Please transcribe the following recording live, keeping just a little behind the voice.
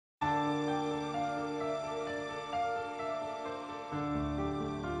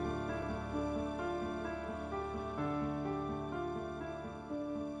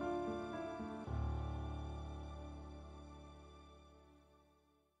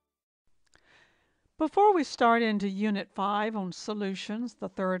Before we start into Unit 5 on solutions, the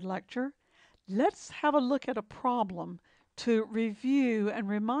third lecture, let's have a look at a problem to review and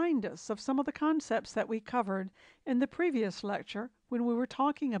remind us of some of the concepts that we covered in the previous lecture when we were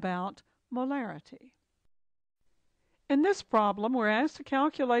talking about molarity. In this problem, we're asked to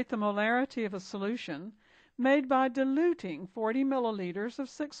calculate the molarity of a solution made by diluting 40 milliliters of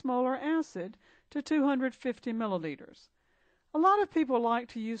 6 molar acid to 250 milliliters. A lot of people like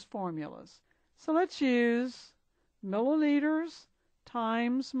to use formulas. So let's use milliliters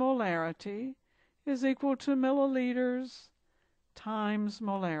times molarity is equal to milliliters times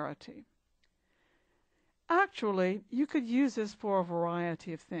molarity. Actually, you could use this for a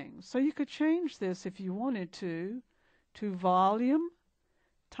variety of things. So you could change this if you wanted to volume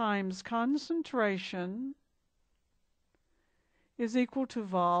times concentration is equal to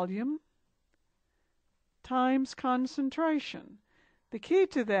volume times concentration. The key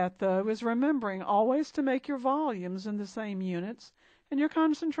to that, though, is remembering always to make your volumes in the same units and your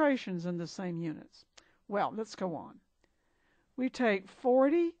concentrations in the same units. Well, let's go on. We take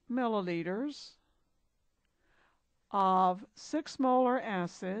 40 milliliters of 6 molar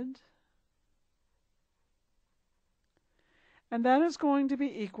acid, and that is going to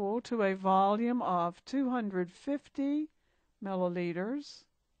be equal to a volume of 250 milliliters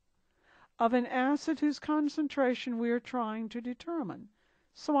of an acid whose concentration we are trying to determine.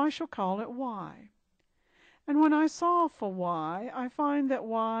 So I shall call it Y. And when I solve for Y, I find that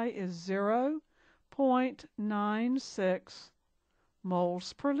Y is 0.96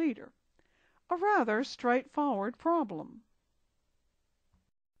 moles per liter. A rather straightforward problem.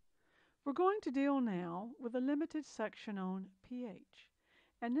 We're going to deal now with a limited section on pH.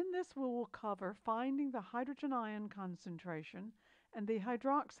 And in this we will cover finding the hydrogen ion concentration and the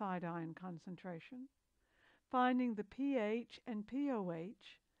hydroxide ion concentration, finding the pH and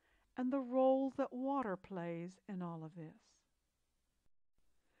pOH, and the role that water plays in all of this.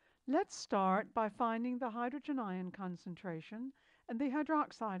 Let's start by finding the hydrogen ion concentration and the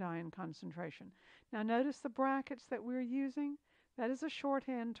hydroxide ion concentration. Now notice the brackets that we're using. That is a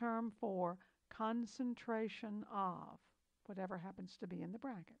shorthand term for concentration of, whatever happens to be in the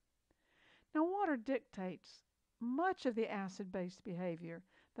bracket. Now water dictates much of the acid-base behavior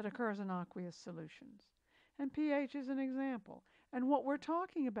that occurs in aqueous solutions. And pH is an example. And what we're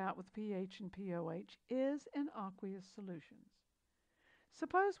talking about with pH and pOH is in aqueous solutions.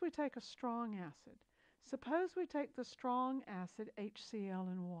 Suppose we take a strong acid. Suppose we take the strong acid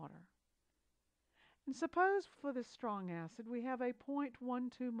HCl in water. And suppose for this strong acid we have a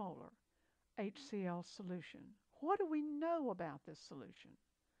 0.12 molar HCl solution. What do we know about this solution?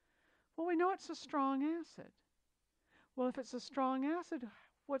 Well, we know it's a strong acid. Well, if it's a strong acid,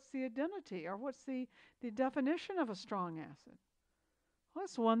 what's the identity, or what's the definition of a strong acid? Well,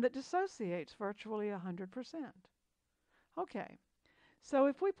 it's one that dissociates virtually 100%. Okay, so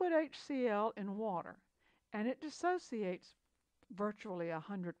if we put HCl in water and it dissociates virtually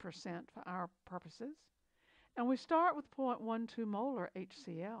 100% for our purposes, and we start with 0.12 molar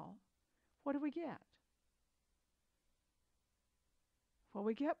HCl, what do we get? Well,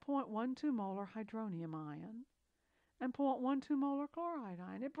 we get 0.12 molar hydronium ion and 0.12 molar chloride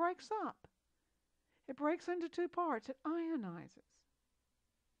ion. It breaks up. It breaks into two parts. It ionizes.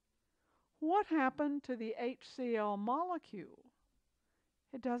 What happened to the HCl molecule?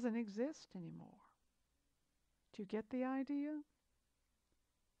 It doesn't exist anymore. Do you get the idea?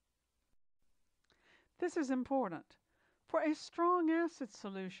 This is important. For a strong acid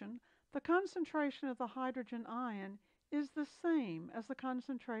solution, the concentration of the hydrogen ion is the same as the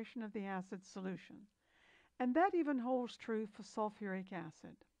concentration of the acid solution. And that even holds true for sulfuric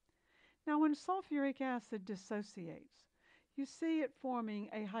acid. Now, when sulfuric acid dissociates, you see it forming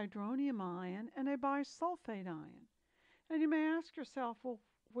a hydronium ion and a bisulfate ion. And you may ask yourself, well,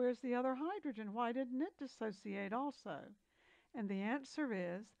 where's the other hydrogen? Why didn't it dissociate also? And the answer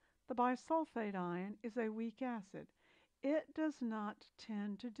is the bisulfate ion is a weak acid. It does not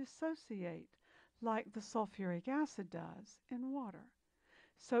tend to dissociate like the sulfuric acid does in water.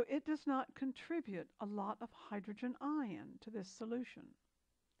 So it does not contribute a lot of hydrogen ion to this solution.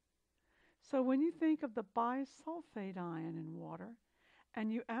 So when you think of the bisulfate ion in water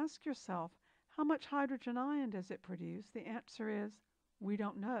and you ask yourself, how much hydrogen ion does it produce? The answer is, we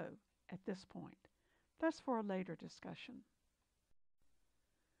don't know at this point. That's for a later discussion.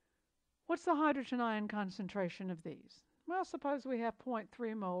 What's the hydrogen ion concentration of these? Well, suppose we have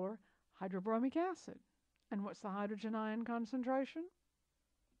 0.3 molar hydrobromic acid. And what's the hydrogen ion concentration?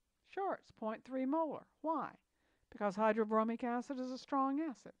 Sure, it's 0.3 molar. Why? Because hydrobromic acid is a strong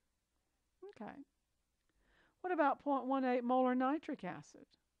acid. Okay. What about 0.18 molar nitric acid?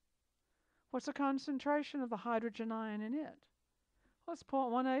 What's the concentration of the hydrogen ion in it? Well, it's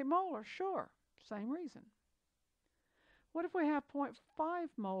 0.18 molar, sure, same reason. What if we have 0.5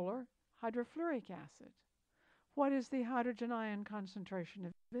 molar hydrofluoric acid? What is the hydrogen ion concentration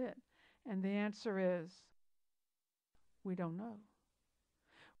of it? And the answer is, we don't know.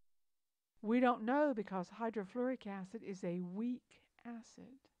 We don't know because hydrofluoric acid is a weak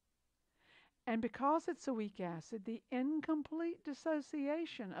acid. And because it's a weak acid, the incomplete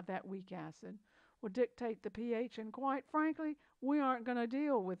dissociation of that weak acid will dictate the pH. And quite frankly, we aren't going to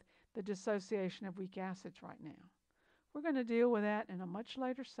deal with the dissociation of weak acids right now. We're going to deal with that in a much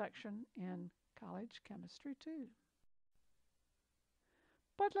later section in college chemistry too.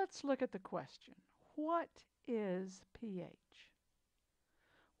 But let's look at the question. What is pH?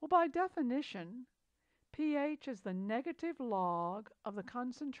 Well, by definition, pH is the negative log of the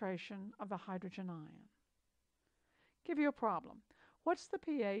concentration of the hydrogen ion. Give you a problem. What's the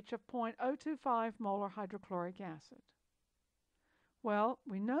pH of 0.025 molar hydrochloric acid? Well,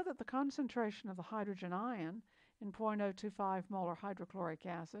 we know that the concentration of the hydrogen ion in 0.025 molar hydrochloric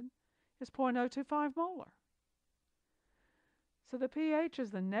acid is 0.025 molar. So the pH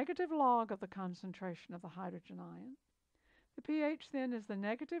is the negative log of the concentration of the hydrogen ion. The pH then is the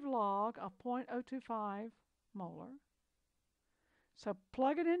negative log of 0.025 molar. So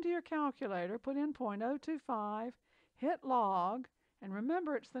plug it into your calculator, put in 0.025, hit log, and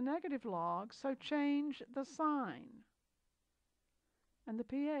remember it's the negative log, so change the sign. And the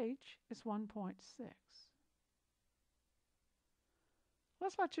pH is 1.6.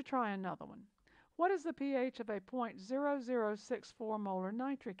 Let's let you try another one. What is the pH of a 0.0064 molar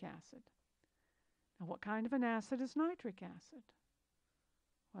nitric acid? Now, what kind of an acid is nitric acid?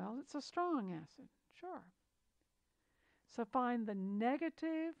 Well, it's a strong acid, sure. So find the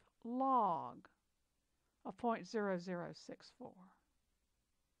negative log of 0.0064.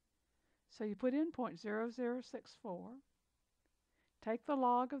 So you put in 0.0064, take the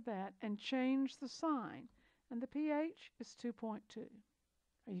log of that, and change the sign, and the pH is 2.2.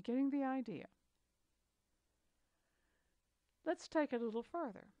 Are you getting the idea? Let's take it a little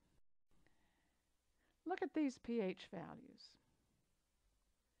further. Look at these pH values.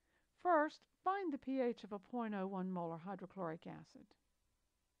 First, find the pH of a 0.01 molar hydrochloric acid.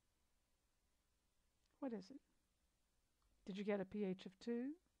 What is it? Did you get a pH of 2?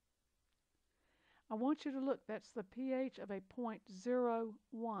 I want you to look, that's the pH of a 0.01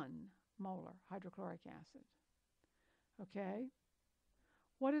 molar hydrochloric acid. Okay?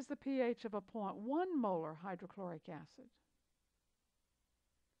 What is the pH of a 0.1 molar hydrochloric acid?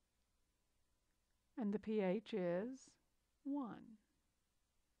 And the pH is 1.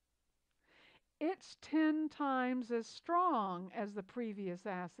 It's 10 times as strong as the previous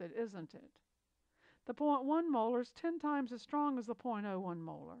acid, isn't it? The 0.1 molar is 10 times as strong as the 0.01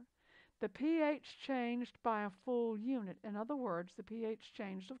 molar. The pH changed by a full unit. In other words, the pH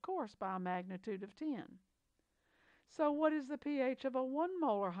changed, of course, by a magnitude of 10. So what is the pH of a 1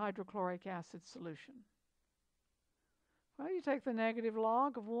 molar hydrochloric acid solution? Well, you take the negative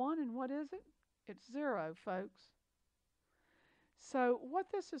log of 1, and what is it? It's 0, folks. So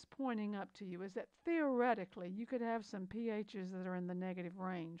what this is pointing up to you is that theoretically you could have some pHs that are in the negative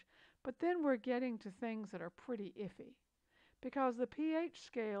range, but then we're getting to things that are pretty iffy because the pH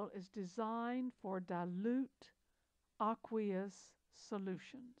scale is designed for dilute aqueous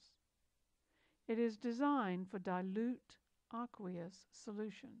solutions. It is designed for dilute aqueous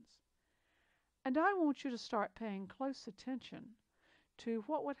solutions. And I want you to start paying close attention to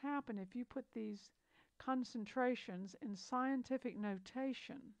what would happen if you put these concentrations in scientific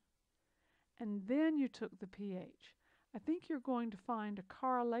notation and then you took the pH. I think you're going to find a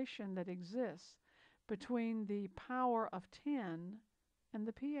correlation that exists between the power of 10 and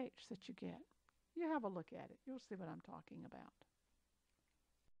the pH that you get. You have a look at it. You'll see what I'm talking about.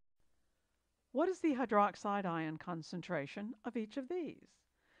 What is the hydroxide ion concentration of each of these?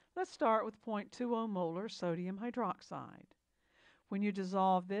 Let's start with 0.20 molar sodium hydroxide. When you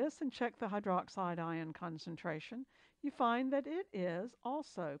dissolve this and check the hydroxide ion concentration, you find that it is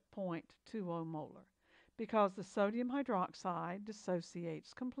also 0.20 molar because the sodium hydroxide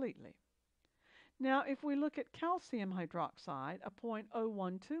dissociates completely. Now, if we look at calcium hydroxide, a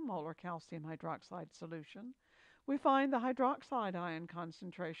 0.012 molar calcium hydroxide solution, we find the hydroxide ion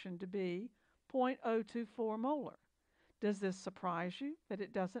concentration to be 0.024 molar. Does this surprise you that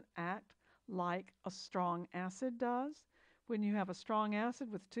it doesn't act like a strong acid does? When you have a strong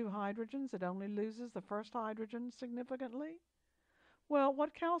acid with 2 hydrogens, it only loses the first hydrogen significantly. Well,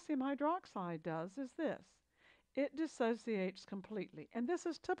 what calcium hydroxide does is this. It dissociates completely, and this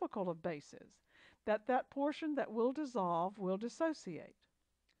is typical of bases, that portion that will dissolve will dissociate.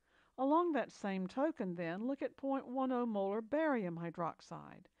 Along that same token, then, look at 0.10 molar barium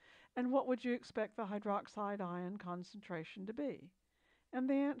hydroxide. And what would you expect the hydroxide ion concentration to be? And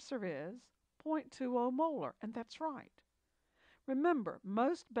the answer is 0.20 molar, and that's right. Remember,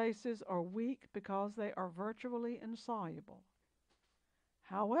 most bases are weak because they are virtually insoluble.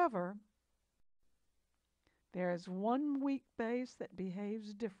 However, there is one weak base that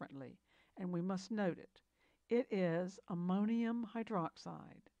behaves differently, and we must note it. It is ammonium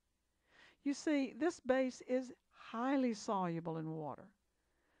hydroxide. You see, this base is highly soluble in water,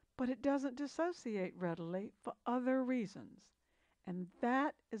 but it doesn't dissociate readily for other reasons, and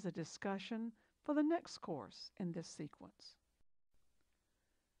that is a discussion for the next course in this sequence.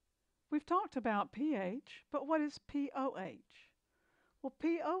 We've talked about pH, but what is pOH? Well,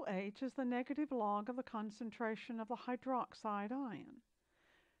 pOH is the negative log of the concentration of the hydroxide ion.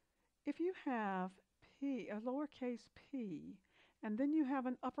 If you have P, a lowercase p, and then you have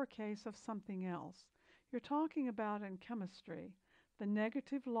an uppercase of something else, you're talking about in chemistry the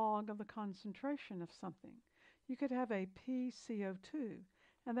negative log of the concentration of something. You could have a pCO2,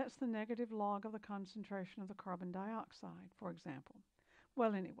 and that's the negative log of the concentration of the carbon dioxide, for example.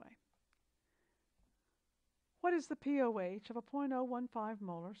 Well, anyway, what is the pOH of a 0.015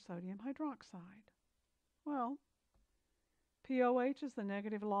 molar sodium hydroxide? Well, pOH is the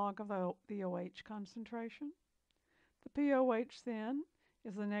negative log of the OH concentration. The pOH then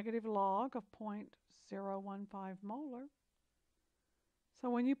is the negative log of 0.015 molar. So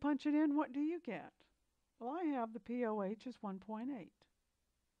when you punch it in, what do you get? Well, I have the pOH is 1.8.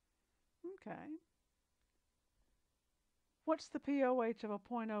 Okay. What's the pOH of a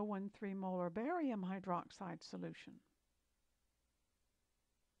 0.013 molar barium hydroxide solution?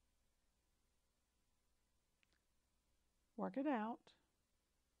 Work it out.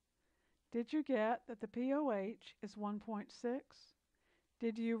 Did you get that the pOH is 1.6?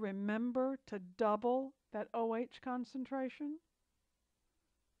 Did you remember to double that OH concentration?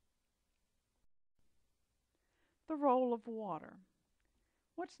 The role of water.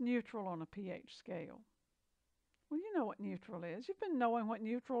 What's neutral on a pH scale? Well, you know what neutral is. You've been knowing what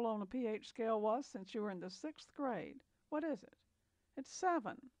neutral on a pH scale was since you were in the 6th grade. What is it? It's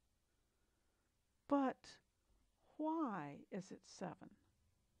 7. But why is it 7?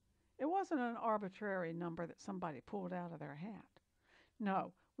 It wasn't an arbitrary number that somebody pulled out of their hat.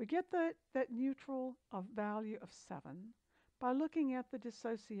 No, we get that neutral value of 7 by looking at the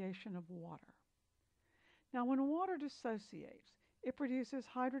dissociation of water. Now, when water dissociates, it produces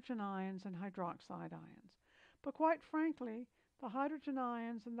hydrogen ions and hydroxide ions. But quite frankly, the hydrogen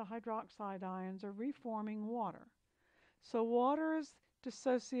ions and the hydroxide ions are reforming water. So water is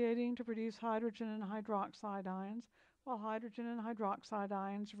dissociating to produce hydrogen and hydroxide ions, while hydrogen and hydroxide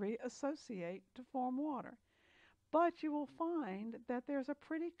ions reassociate to form water. But you will find that there's a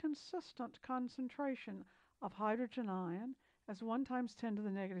pretty consistent concentration of hydrogen ion as 1 times 10 to the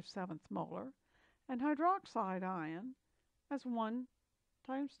negative 7th molar, and hydroxide ion as 1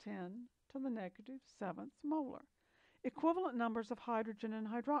 times 10 to the negative 7th molar. Equivalent numbers of hydrogen and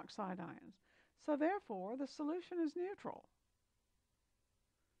hydroxide ions. So therefore, the solution is neutral.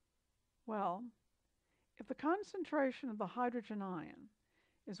 Well, if the concentration of the hydrogen ion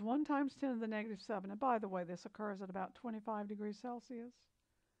is 1 times 10 to the negative 7, and by the way, this occurs at about 25 degrees Celsius,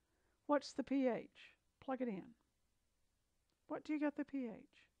 what's the pH? Plug it in. What do you get the pH?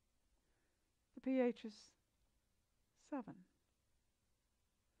 The pH is 7.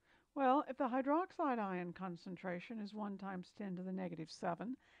 Well, if the hydroxide ion concentration is 1 times 10 to the negative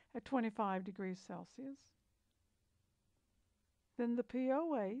 7 at 25 degrees Celsius, then the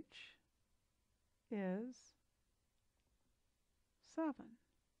pOH is 7.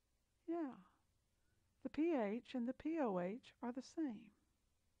 Yeah, the pH and the pOH are the same.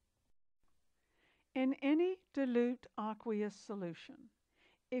 In any dilute aqueous solution,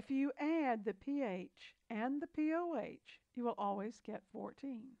 if you add the pH and the pOH, you will always get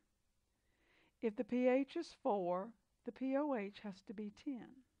 14. If the pH is 4, the pOH has to be 10.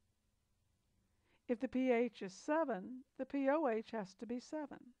 If the pH is 7, the pOH has to be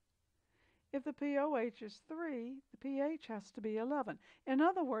 7. If the pOH is 3, the pH has to be 11. In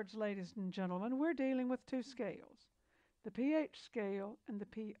other words, ladies and gentlemen, we're dealing with 2 scales, the pH scale and the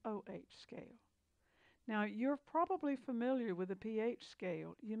pOH scale. Now, you're probably familiar with the pH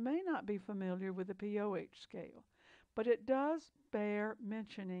scale. You may not be familiar with the pOH scale, but it does bear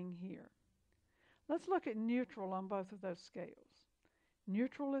mentioning here. Let's look at neutral on both of those scales.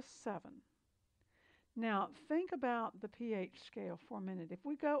 Neutral is 7. Now, think about the pH scale for a minute. If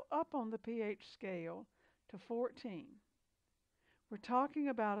we go up on the pH scale to 14, we're talking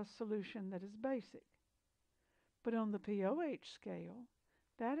about a solution that is basic. But on the pOH scale,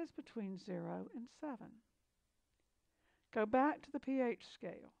 That is between 0 and 7. Go back to the pH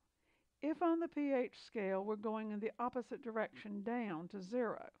scale. If on the pH scale we're going in the opposite direction down to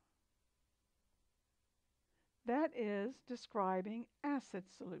 0, that is describing acid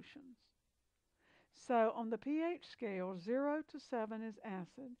solutions. So on the pH scale, 0 to 7 is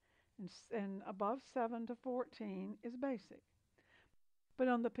acid, and above 7 to 14 is basic. But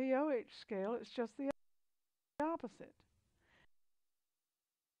on the pOH scale, it's just the opposite.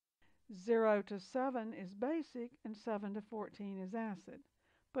 0 to 7 is basic, and 7 to 14 is acid.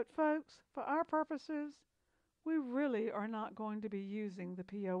 But folks, for our purposes, we really are not going to be using the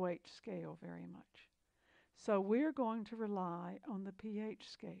pOH scale very much. So we're going to rely on the pH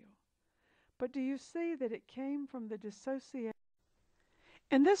scale. But do you see that it came from the dissociation?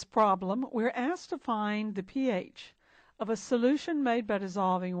 In this problem, we're asked to find the pH of a solution made by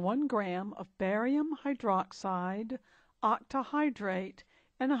dissolving 1 gram of barium hydroxide octahydrate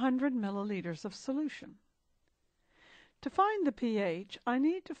in 100 milliliters of solution. To find the pH, I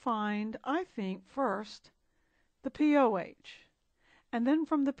need to find, I think, first the pOH, and then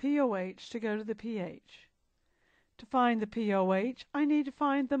from the pOH to go to the pH. To find the pOH, I need to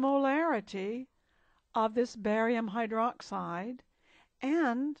find the molarity of this barium hydroxide,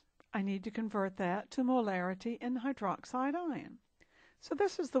 and I need to convert that to molarity in hydroxide ion. So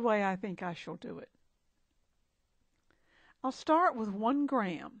this is the way I think I shall do it. I'll start with 1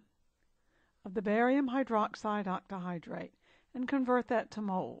 gram of the barium hydroxide octahydrate and convert that to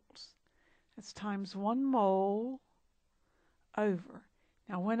moles. That's times 1 mole over.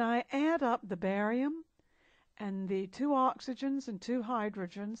 Now when I add up the barium and the 2 oxygens and 2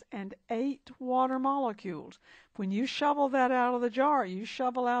 hydrogens and 8 water molecules, when you shovel that out of the jar, you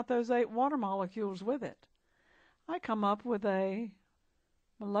shovel out those 8 water molecules with it. I come up with a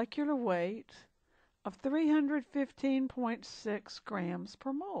molecular weight of 315.6 grams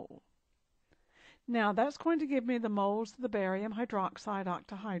per mole. Now that's going to give me the moles of the barium hydroxide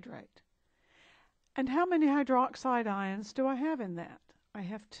octahydrate. And how many hydroxide ions do I have in that? I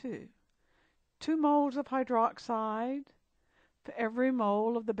have 2. 2 moles of hydroxide for every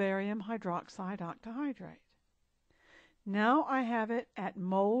mole of the barium hydroxide octahydrate. Now I have it at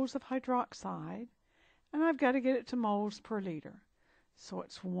moles of hydroxide, and I've got to get it to moles per liter. So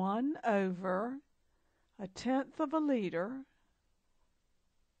it's 1 over 1/10 of a liter.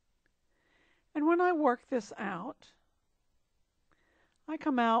 And when I work this out, I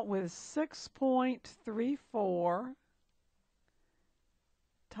come out with 6.34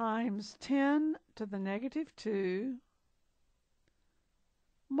 times 10 to the negative 2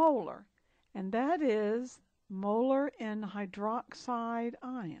 molar, and that is molar in hydroxide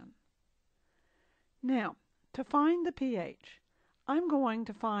ion. Now, to find the pH, I'm going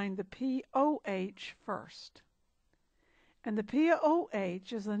to find the pOH first. And the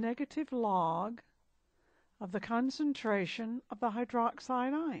pOH is the negative log of the concentration of the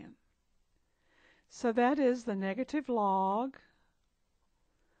hydroxide ion. So that is the negative log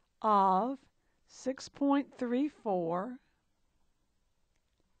of 6.34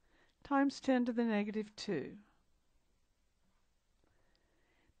 times 10 to the negative 2.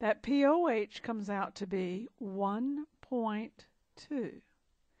 That pOH comes out to be 1.2.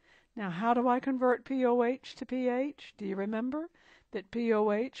 Now, how do I convert pOH to pH? Do you remember that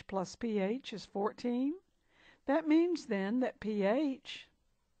pOH plus pH is 14? That means then that pH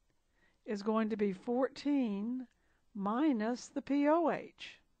is going to be 14 minus the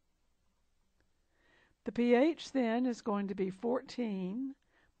pOH. The pH then is going to be 14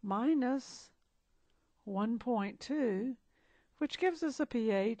 minus 1.2, which gives us a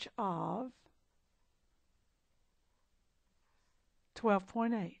pH of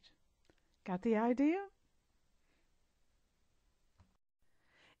 12.8. Got the idea?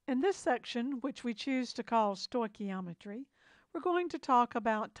 In this section, which we choose to call stoichiometry, we're going to talk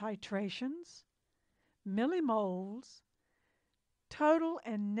about titrations, millimoles, total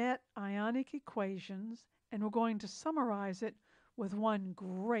and net ionic equations, and we're going to summarize it with one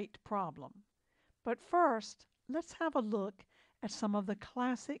great problem. But first, let's have a look at some of the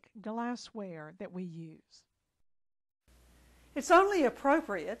classic glassware that we use. It's only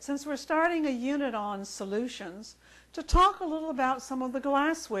appropriate, since we're starting a unit on solutions, to talk a little about some of the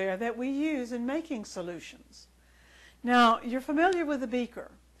glassware that we use in making solutions. Now, you're familiar with the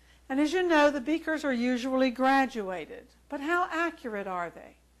beaker, and as you know, the beakers are usually graduated. But how accurate are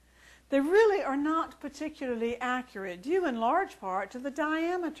they? They really are not particularly accurate, due in large part to the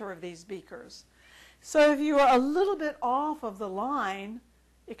diameter of these beakers. So if you are a little bit off of the line,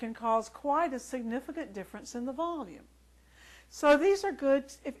 it can cause quite a significant difference in the volume. So these are good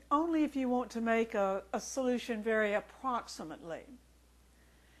only if you want to make a solution very approximately.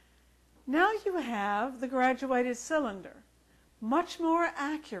 Now you have the graduated cylinder, much more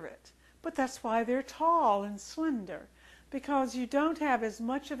accurate, but that's why they're tall and slender, because you don't have as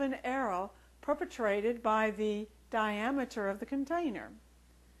much of an error perpetrated by the diameter of the container.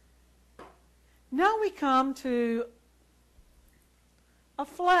 Now we come to a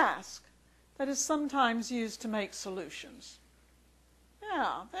flask that is sometimes used to make solutions.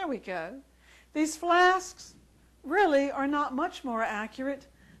 Yeah, there we go. These flasks really are not much more accurate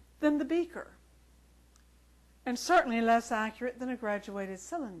than the beaker, and certainly less accurate than a graduated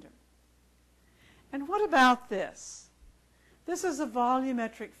cylinder. And what about this? This is a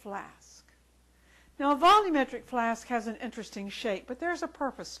volumetric flask. Now, a volumetric flask has an interesting shape, but there's a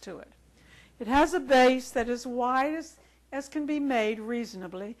purpose to it. It has a base that is wide as can be made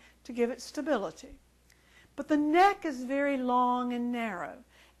reasonably to give it stability. But the neck is very long and narrow,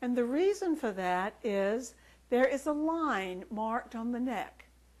 and the reason for that is there is a line marked on the neck.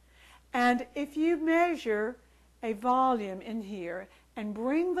 And if you measure a volume in here and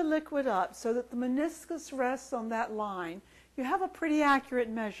bring the liquid up so that the meniscus rests on that line, you have a pretty accurate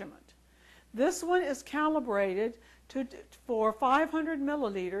measurement. This one is calibrated for 500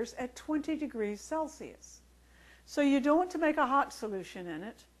 milliliters at 20 degrees Celsius. So you don't want to make a hot solution in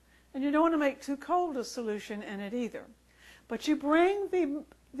it, and you don't want to make too cold a solution in it either. But you bring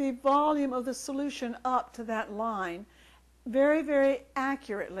the volume of the solution up to that line very, very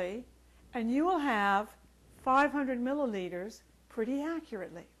accurately, and you will have 500 milliliters pretty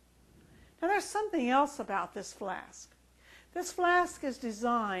accurately. Now there's something else about this flask. This flask is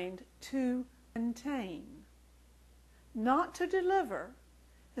designed to contain, not to deliver.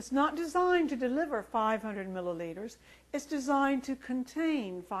 It's not designed to deliver 500 milliliters. It's designed to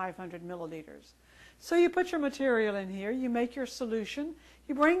contain 500 milliliters. So you put your material in here, you make your solution,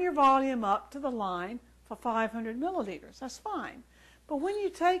 you bring your volume up to the line for 500 milliliters. That's fine. But when you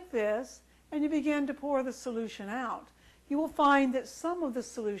take this and you begin to pour the solution out, you will find that some of the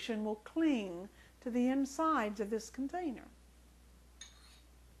solution will cling to the insides of this container.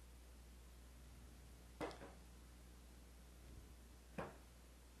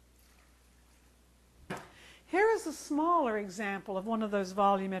 Here is a smaller example of one of those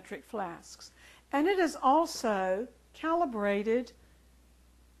volumetric flasks, and it is also calibrated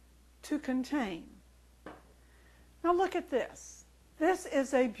to contain. Now look at this. This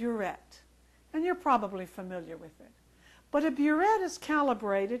is a burette, and you're probably familiar with it. But a burette is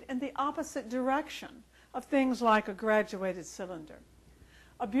calibrated in the opposite direction of things like a graduated cylinder.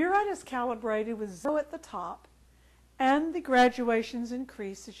 A burette is calibrated with 0 at the top, and the graduations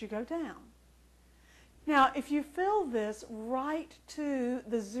increase as you go down. Now, if you fill this right to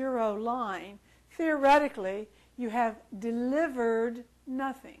the 0 line, theoretically, you have delivered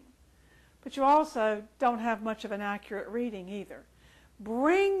nothing. But you also don't have much of an accurate reading either.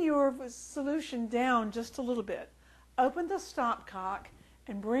 Bring your solution down just a little bit. Open the stopcock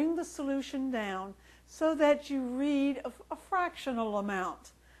and bring the solution down so that you read a fractional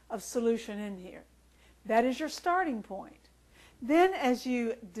amount of solution in here. That is your starting point. Then as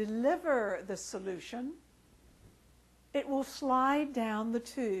you deliver the solution, it will slide down the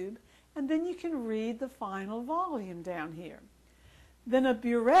tube, and then you can read the final volume down here. Then a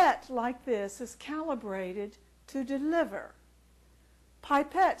burette like this is calibrated to deliver.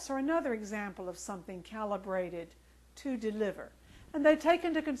 Pipettes are another example of something calibrated to deliver, and they take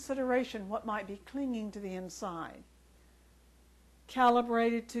into consideration what might be clinging to the inside.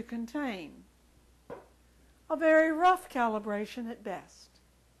 Calibrated to contain. A very rough calibration at best.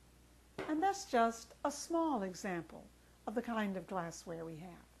 And that's just a small example of the kind of glassware we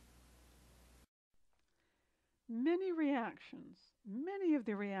have. Many of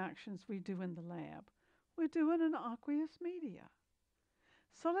the reactions we do in the lab, we do in an aqueous media.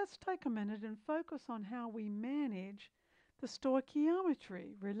 So let's take a minute and focus on how we manage the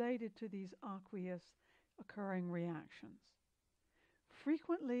stoichiometry related to these aqueous occurring reactions.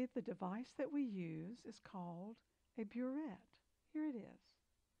 Frequently, the device that we use is called a burette. Here it is.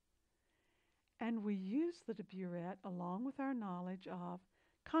 And we use the burette along with our knowledge of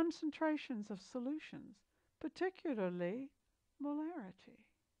concentrations of solutions, particularly molarity.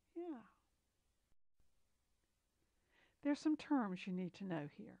 Yeah. There's some terms you need to know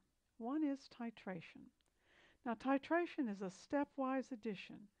here. One is titration. Now, titration is a stepwise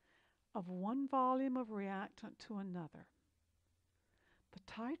addition of one volume of reactant to another. The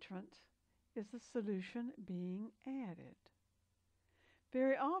titrant is the solution being added.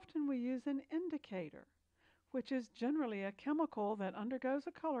 Very often we use an indicator, which is generally a chemical that undergoes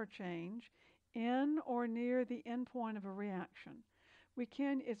a color change in or near the endpoint of a reaction. It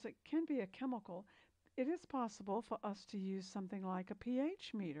can be a chemical. It is possible for us to use something like a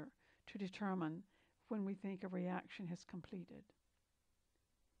pH meter to determine when we think a reaction has completed.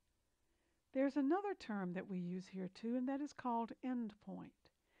 There's another term that we use here too, and that is called endpoint.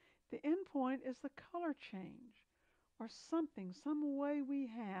 The endpoint is the color change, or something, some way we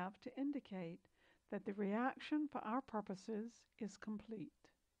have to indicate that the reaction for our purposes is complete.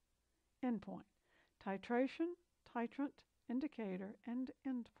 Endpoint: titration, titrant, indicator, and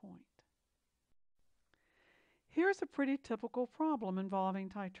endpoint. Here's a pretty typical problem involving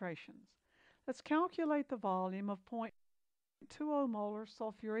titrations. Let's calculate the volume of 0.20 molar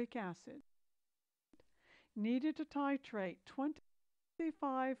sulfuric acid needed to titrate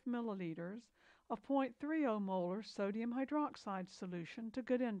 25 milliliters of 0.30 molar sodium hydroxide solution to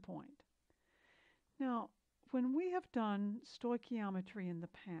good endpoint. Now, when we have done stoichiometry in the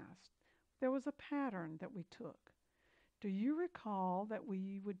past, there was a pattern that we took. Do you recall that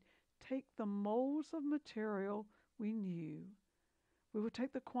we would take the moles of material we knew, we would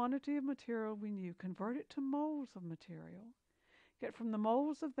take the quantity of material we knew, convert it to moles of material, get from the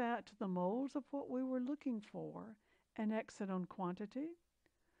moles of that to the moles of what we were looking for, and exit on quantity?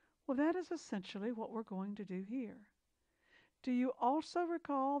 Well, that is essentially what we're going to do here. Do you also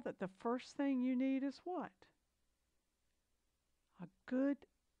recall that the first thing you need is what? A good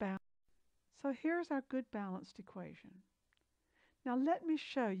balance. So here's our good balanced equation. Now let me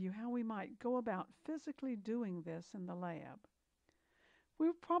show you how we might go about physically doing this in the lab. We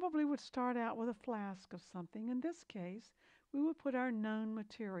probably would start out with a flask of something. In this case, we would put our known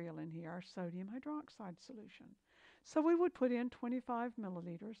material in here, our sodium hydroxide solution. So we would put in 25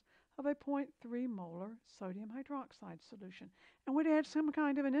 milliliters of a 0.3 molar sodium hydroxide solution, and we'd add some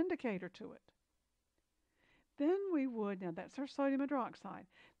kind of an indicator to it. Then we would, now that's our sodium hydroxide,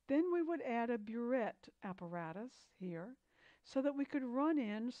 then we would add a burette apparatus here so that we could run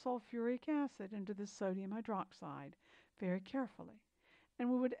in sulfuric acid into the sodium hydroxide very carefully. And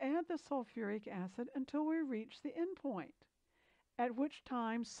we would add the sulfuric acid until we reached the endpoint, at which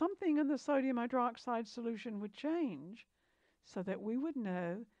time something in the sodium hydroxide solution would change so that we would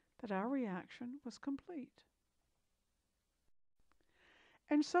know that our reaction was complete.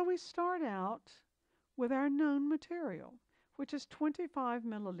 And so we start out with our known material, which is 25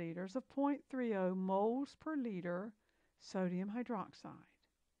 milliliters of 0.30 moles per liter sodium hydroxide.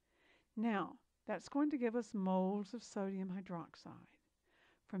 Now, that's going to give us moles of sodium hydroxide.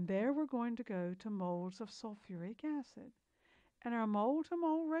 From there, we're going to go to moles of sulfuric acid. And our mole to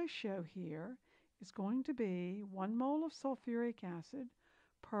mole ratio here is going to be 1 mole of sulfuric acid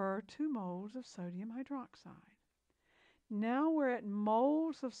per 2 moles of sodium hydroxide. Now we're at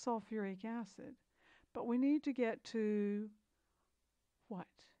moles of sulfuric acid, but we need to get to what?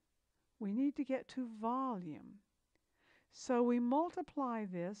 We need to get to volume. So we multiply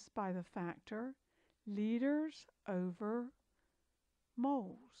this by the factor liters over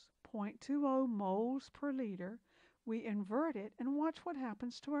moles, 0.20 moles per liter. We invert it and watch what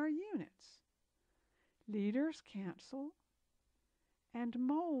happens to our units. Liters cancel and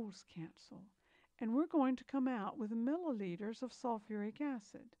moles cancel, and we're going to come out with milliliters of sulfuric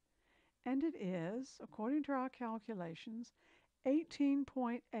acid. And it is, according to our calculations,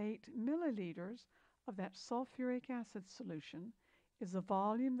 18.8 milliliters of that sulfuric acid solution is the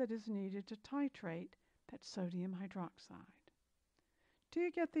volume that is needed to titrate that sodium hydroxide. Do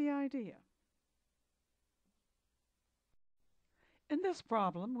you get the idea? In this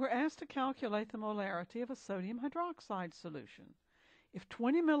problem, we're asked to calculate the molarity of a sodium hydroxide solution. If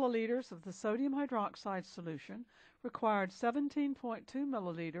 20 milliliters of the sodium hydroxide solution required 17.2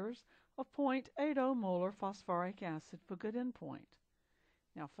 milliliters of 0.80 molar phosphoric acid for good endpoint.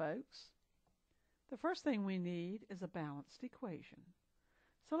 Now, folks, the first thing we need is a balanced equation.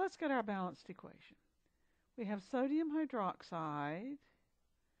 So let's get our balanced equation. We have sodium hydroxide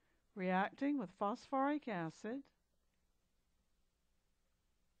reacting with phosphoric acid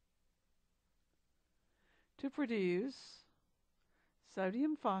to produce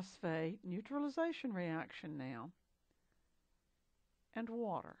sodium phosphate neutralization reaction now and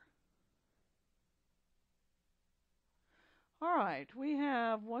water. All right, we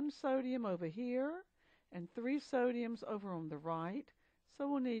have 1 sodium over here and 3 sodiums over on the right, so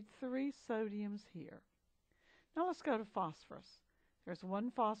we'll need 3 sodiums here. Now let's go to phosphorus. There's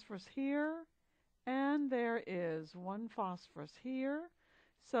 1 phosphorus here, and there is 1 phosphorus here,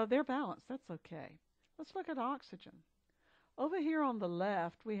 so they're balanced. That's okay. Let's look at oxygen. Over here on the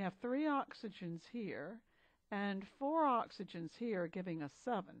left, we have 3 oxygens here and 4 oxygens here, giving us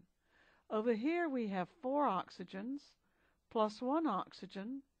 7. Over here, we have 4 oxygens plus 1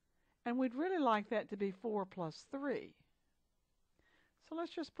 oxygen, and we'd really like that to be 4 plus 3. So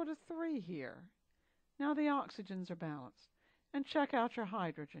let's just put a 3 here. Now the oxygens are balanced. and check out your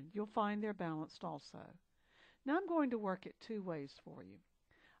hydrogen. You'll find they're balanced also. Now I'm going to work it two ways for you.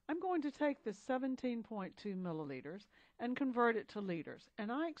 I'm going to take this 17.2 milliliters and convert it to liters.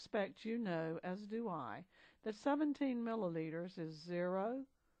 And I expect you know, as do I, that 17 milliliters is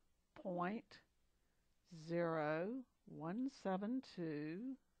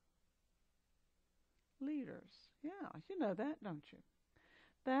 0.0172 liters. Yeah, you know that, don't you?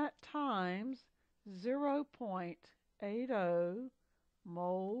 That times 0.80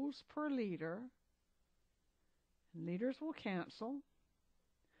 moles per liter, and liters will cancel,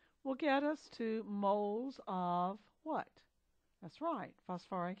 will get us to moles of what? That's right,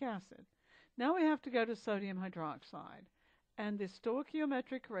 phosphoric acid. Now we have to go to sodium hydroxide, and the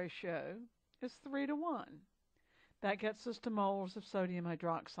stoichiometric ratio is 3:1. That gets us to moles of sodium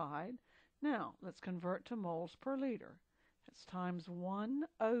hydroxide. Now, let's convert to moles per liter. That's times 1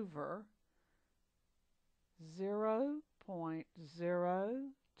 over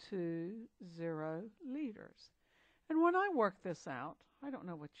 0.020 liters. And when I work this out, I don't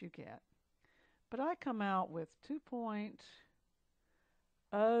know what you get, but I come out with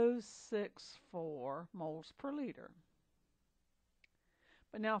 2.064 moles per liter.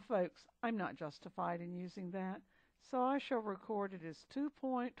 But now, folks, I'm not justified in using that, so I shall record it as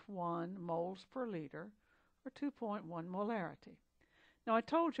 2.1 moles per liter, or 2.1 molarity. Now, I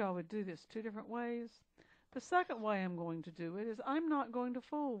told you I would do this two different ways. The second way I'm going to do it is I'm not going to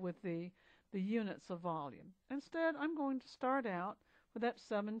fool with the units of volume. Instead, I'm going to start out with that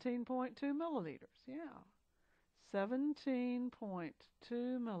 17.2 milliliters. Yeah, 17.2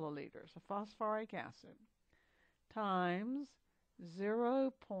 milliliters of phosphoric acid times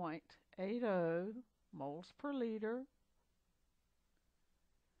 0.80 moles per liter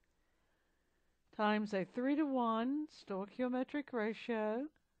times a 3:1 stoichiometric ratio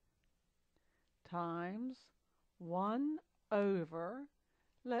times 1 over,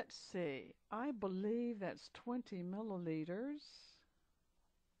 let's see, I believe that's 20 milliliters.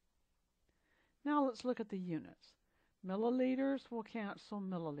 Now let's look at the units. Milliliters will cancel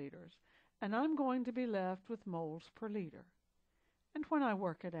milliliters, and I'm going to be left with moles per liter. And when I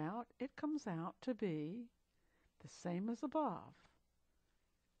work it out, it comes out to be the same as above,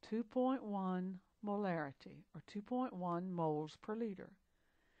 2.1 molarity, or 2.1 moles per liter.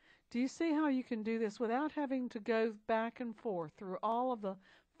 Do you see how you can do this without having to go back and forth through all of the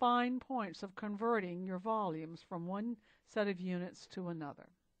fine points of converting your volumes from one set of units to another?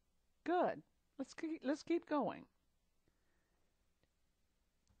 Good. Let's keep going.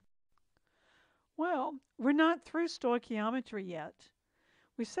 Well, we're not through stoichiometry yet.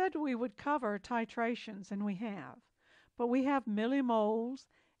 We said we would cover titrations, and we have. But we have millimoles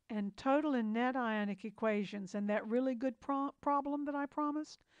and total and net ionic equations, and that really good problem that I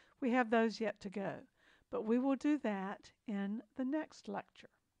promised, we have those yet to go. But we will do that in the next lecture.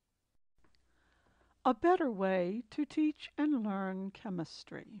 A better way to teach and learn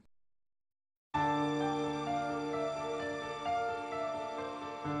chemistry.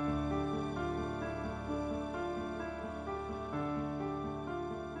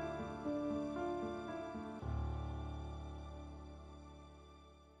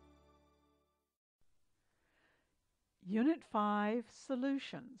 Unit 5,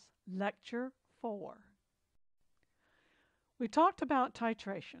 Solutions, Lecture 4. We talked about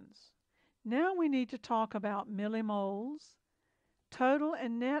titrations. Now we need to talk about millimoles, total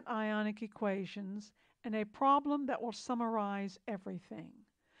and net ionic equations, and a problem that will summarize everything.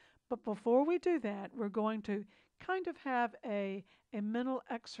 But before we do that, we're going to kind of have a mental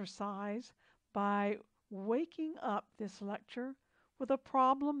exercise by waking up this lecture with a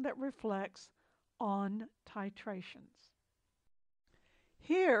problem that reflects on titrations.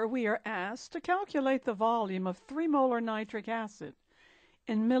 Here we are asked to calculate the volume of 3 molar nitric acid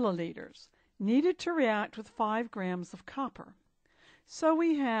in milliliters needed to react with 5 grams of copper. So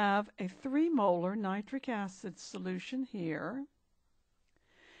we have a 3 molar nitric acid solution here,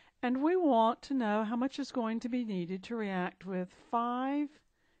 and we want to know how much is going to be needed to react with 5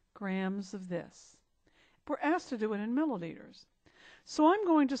 grams of this. We're asked to do it in milliliters. So I'm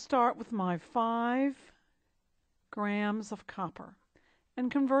going to start with my 5 grams of copper and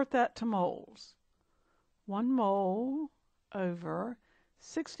convert that to moles. 1 mole over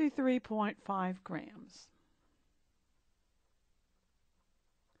 63.5 grams.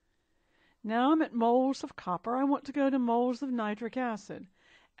 Now I'm at moles of copper. I want to go to moles of nitric acid.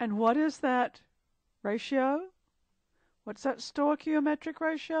 And what is that ratio? What's that stoichiometric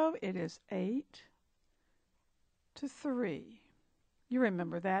ratio? It is 8:3. You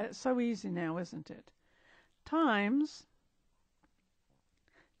remember that. It's so easy now, isn't it? Times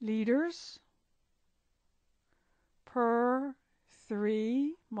liters per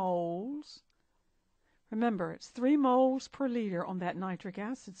 3 moles. Remember, it's 3 moles per liter on that nitric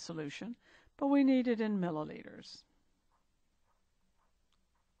acid solution, but we need it in milliliters.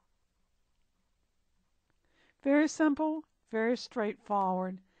 Very simple, very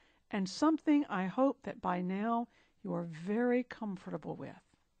straightforward, and something I hope that by now you are very comfortable with.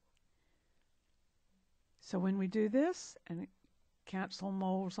 So when we do this, and cancel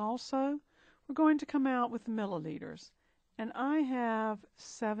moles also, we're going to come out with milliliters. And I have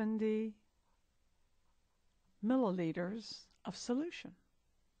 70 milliliters of solution.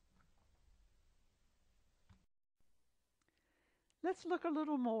 Let's look a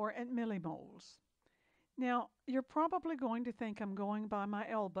little more at millimoles. Now, you're probably going to think I'm going by my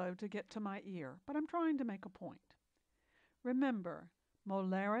elbow to get to my ear, but I'm trying to make a point. Remember,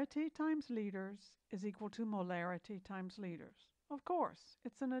 molarity times liters is equal to molarity times liters. Of course,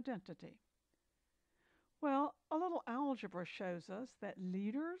 it's an identity. Well, a little algebra shows us that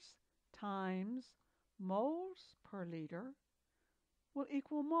liters times moles per liter will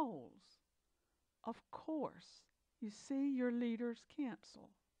equal moles. Of course, you see your liters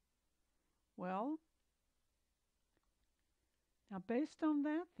cancel. Well, now based on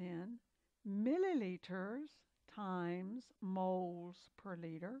that then, milliliters times moles per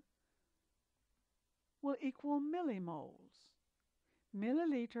liter will equal millimoles.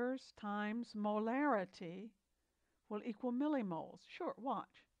 Milliliters times molarity will equal millimoles. Sure,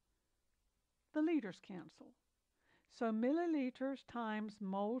 watch. The liters cancel. So milliliters times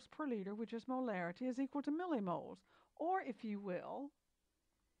moles per liter, which is molarity, is equal to millimoles. Or, if you will,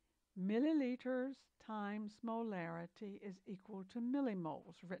 milliliters times molarity is equal to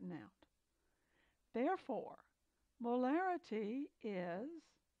millimoles written out. Therefore, molarity is,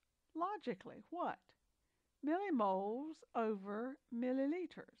 logically, what? Millimoles over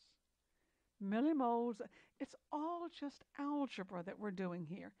milliliters. Millimoles, it's all just algebra that we're doing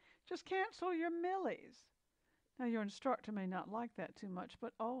here. Just cancel your millis. Now, your instructor may not like that too much,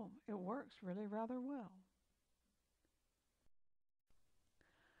 but oh, it works really rather well.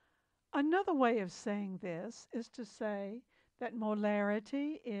 Another way of saying this is to say that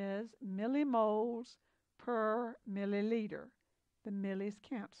molarity is millimoles per milliliter. The millis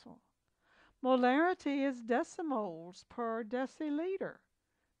cancel. Molarity is decimoles per deciliter.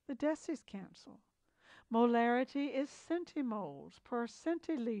 The decis cancel. Molarity is centimoles per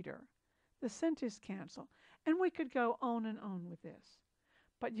centiliter. The centis cancel. And we could go on and on with this.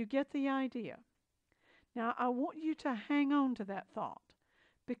 But you get the idea. Now, I want you to hang on to that thought,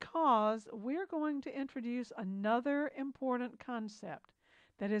 because we're going to introduce another important concept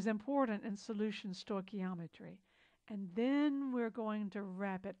that is important in solution stoichiometry. And then we're going to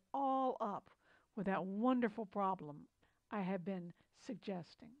wrap it all up with that wonderful problem I have been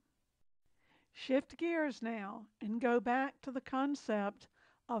suggesting. Shift gears now and go back to the concept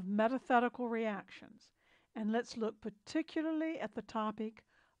of metachetical reactions. And let's look particularly at the topic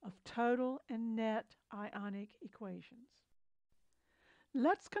of total and net ionic equations.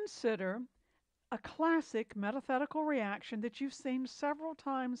 Let's consider a classic metachetical reaction that you've seen several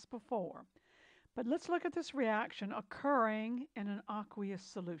times before. But let's look at this reaction occurring in an aqueous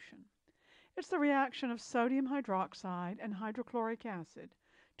solution. It's the reaction of sodium hydroxide and hydrochloric acid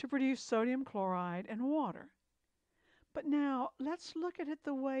to produce sodium chloride and water. But now let's look at it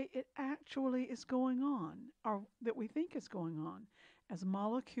the way it actually is going on, or that we think is going on, as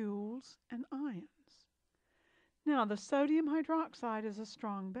molecules and ions. Now, the sodium hydroxide is a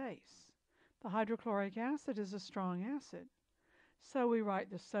strong base. The hydrochloric acid is a strong acid. So we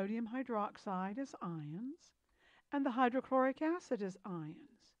write the sodium hydroxide as ions, and the hydrochloric acid as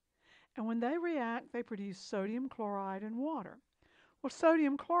ions. And when they react, they produce sodium chloride and water. Well,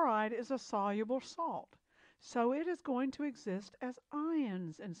 sodium chloride is a soluble salt, so it is going to exist as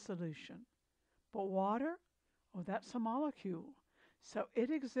ions in solution. But water, oh, that's a molecule. So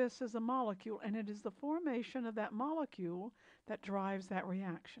it exists as a molecule, and it is the formation of that molecule that drives that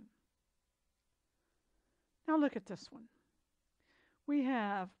reaction. Now look at this one. We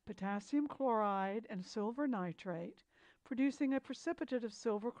have potassium chloride and silver nitrate producing a precipitate of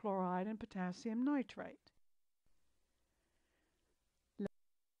silver chloride and potassium nitrate.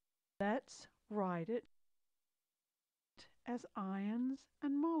 Let's write it as ions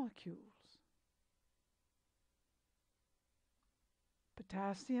and molecules.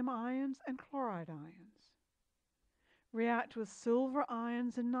 Potassium ions and chloride ions react with silver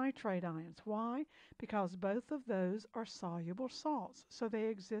ions and nitrate ions. Why? Because both of those are soluble salts, so they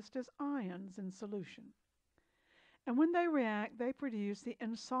exist as ions in solution. And when they react, they produce the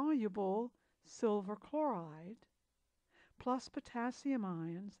insoluble silver chloride plus potassium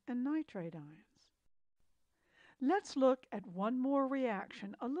ions and nitrate ions. Let's look at one more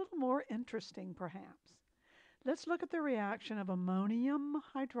reaction, a little more interesting perhaps. Let's look at the reaction of ammonium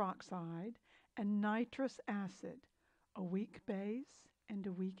hydroxide and nitrous acid, a weak base and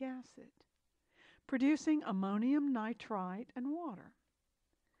a weak acid, producing ammonium nitrite and water.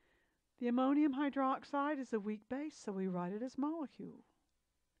 The ammonium hydroxide is a weak base, so we write it as molecule.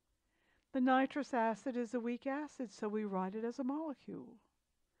 The nitrous acid is a weak acid, so we write it as a molecule.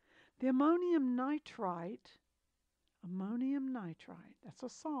 The ammonium nitrite, that's a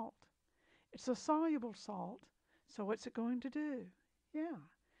salt. It's a soluble salt, so what's it going to do? Yeah,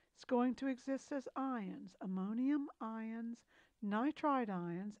 it's going to exist as ions, ammonium ions, nitrite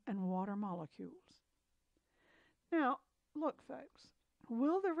ions, and water molecules. Now, look folks,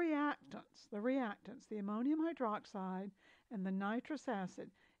 will the reactants, the ammonium hydroxide and the nitrous acid,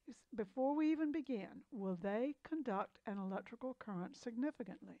 before we even begin, will they conduct an electrical current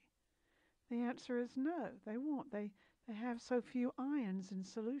significantly? The answer is no, they won't. They have so few ions in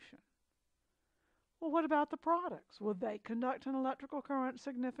solution. Well, what about the products? Will they conduct an electrical current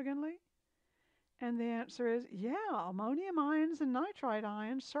significantly? And the answer is, yeah, ammonium ions and nitrite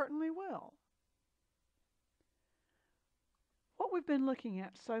ions certainly will. What we've been looking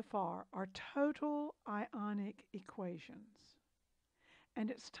at so far are total ionic equations. And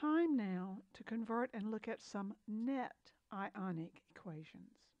it's time now to convert and look at some net ionic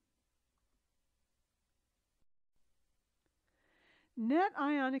equations. Net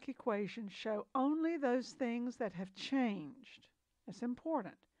ionic equations show only those things that have changed. That's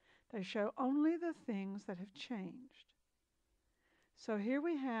important. They show only the things that have changed. So here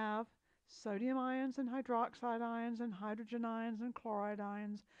we have sodium ions and hydroxide ions and hydrogen ions and chloride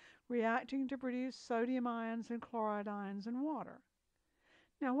ions reacting to produce sodium ions and chloride ions and water.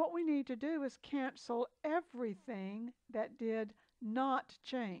 Now what we need to do is cancel everything that did not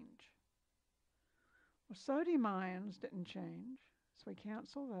change. Well, sodium ions didn't change, so we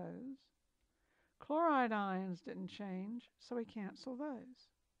cancel those. Chloride ions didn't change, so we cancel those.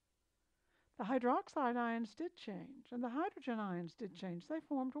 The hydroxide ions did change, and the hydrogen ions did change. They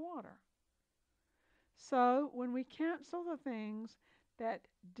formed water. So when we cancel the things that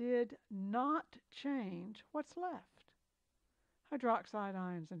did not change, what's left? Hydroxide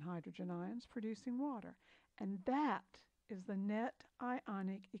ions and hydrogen ions producing water. And that is the net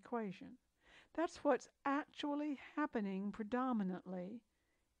ionic equation. That's what's actually happening predominantly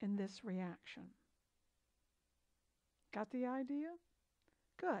in this reaction. Got the idea?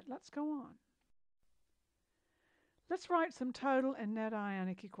 Good, let's go on. Let's write some total and net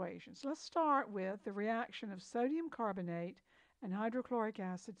ionic equations. Let's start with the reaction of sodium carbonate and hydrochloric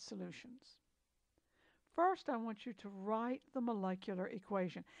acid solutions. First, I want you to write the molecular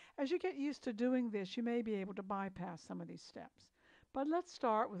equation. As you get used to doing this, you may be able to bypass some of these steps. But let's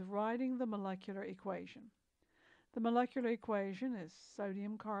start with writing the molecular equation. The molecular equation is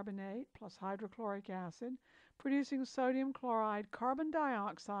sodium carbonate plus hydrochloric acid, producing sodium chloride, carbon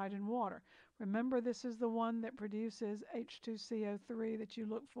dioxide, and water. Remember, this is the one that produces H2CO3 that you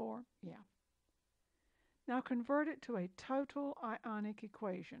look for? Yeah. Now convert it to a total ionic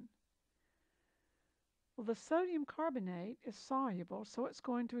equation. Well, the sodium carbonate is soluble, so it's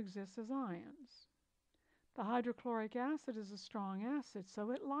going to exist as ions. The hydrochloric acid is a strong acid,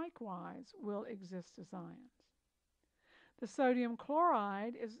 so it likewise will exist as ions. The sodium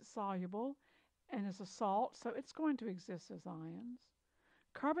chloride is soluble and is a salt, so it's going to exist as ions.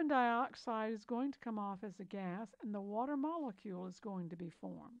 Carbon dioxide is going to come off as a gas, and the water molecule is going to be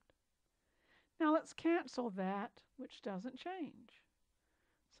formed. Now let's cancel that which doesn't change.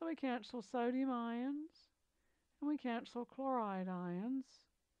 So we cancel sodium ions, and we cancel chloride ions,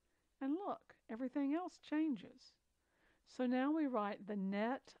 and look, everything else changes. So now we write the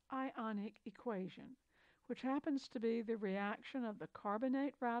net ionic equation, which happens to be the reaction of the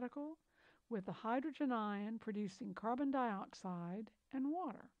carbonate radical with the hydrogen ion producing carbon dioxide and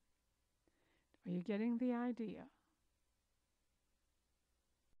water. Are you getting the idea?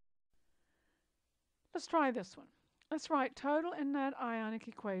 Let's try this one. Let's write total and net ionic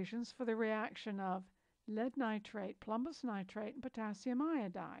equations for the reaction of lead nitrate, plumbous nitrate, and potassium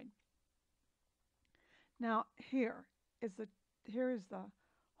iodide. Now here is the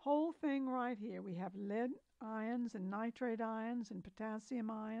whole thing right here. We have lead ions and nitrate ions and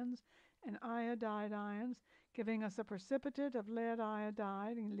potassium ions and iodide ions, giving us a precipitate of lead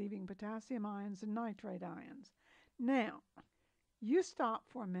iodide and leaving potassium ions and nitrate ions. Now, you stop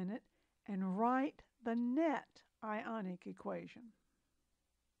for a minute and write the net ionic equation.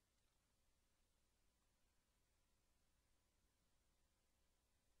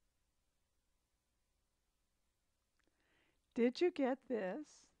 Did you get this?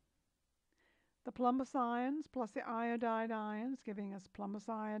 The plummus ions plus the iodide ions giving us plummus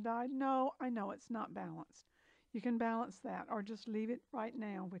iodide. No, I know it's not balanced. You can balance that or just leave it right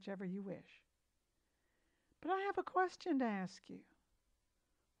now, whichever you wish. But I have a question to ask you.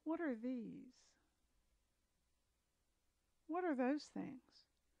 What are these? What are those things?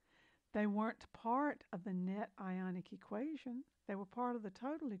 They weren't part of the net ionic equation. They were part of the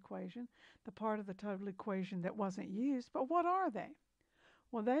total equation, the part of the total equation that wasn't used. But what are they?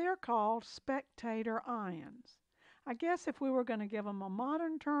 Well, they are called spectator ions. I guess if we were going to give them a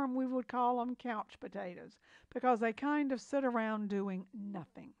modern term, we would call them couch potatoes because they kind of sit around doing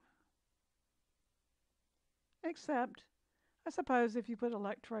nothing. Except, I suppose if you put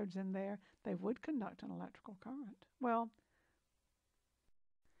electrodes in there, they would conduct an electrical current. Well,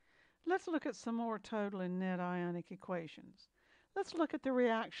 let's look at some more total and net ionic equations. Let's look at the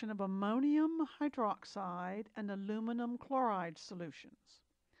reaction of ammonium hydroxide and aluminum chloride solutions.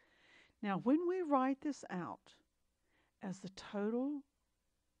 Now, when we write this out as the total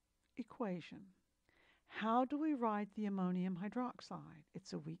equation, how do we write the ammonium hydroxide?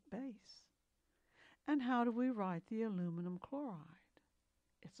 It's a weak base. And how do we write the aluminum chloride?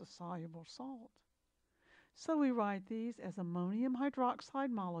 It's a soluble salt. So we write these as ammonium hydroxide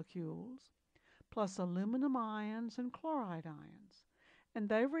molecules plus aluminum ions and chloride ions. And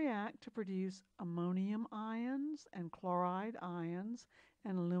they react to produce ammonium ions and chloride ions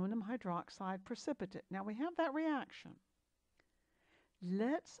and aluminum hydroxide precipitate. Now we have that reaction.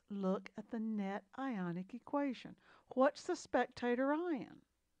 Let's look at the net ionic equation. What's the spectator ion?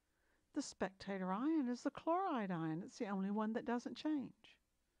 The spectator ion is the chloride ion. It's the only one that doesn't change.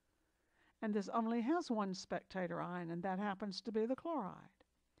 And this only has one spectator ion, and that happens to be the chloride.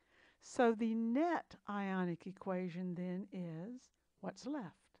 So the net ionic equation then is what's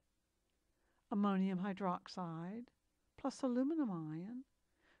left? Ammonium hydroxide plus aluminum ion,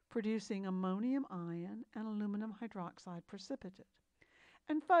 producing ammonium ion and aluminum hydroxide precipitate.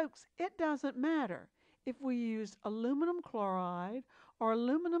 And folks, it doesn't matter if we use aluminum chloride or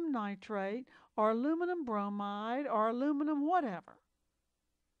aluminum nitrate or aluminum bromide or aluminum whatever.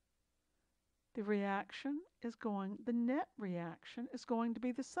 The net reaction is going to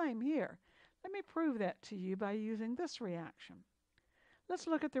be the same here. Let me prove that to you by using this reaction. Let's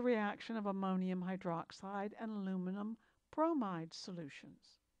look at the reaction of ammonium hydroxide and aluminum bromide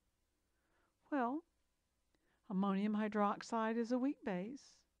solutions. Well, ammonium hydroxide is a weak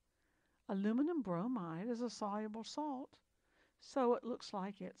base. Aluminum bromide is a soluble salt. So it looks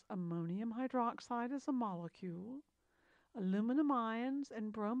like it's ammonium hydroxide as a molecule, aluminum ions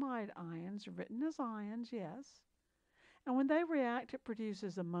and bromide ions written as ions, yes. And when they react, it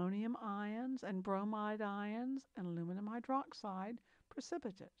produces ammonium ions and bromide ions and aluminum hydroxide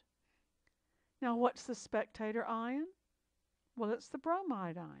precipitate. Now, what's the spectator ion? Well, it's the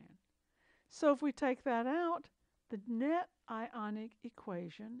bromide ion. So if we take that out, the net ionic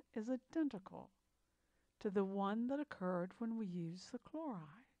equation is identical to the one that occurred when we used the chloride.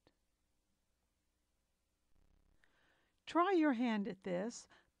 Try your hand at this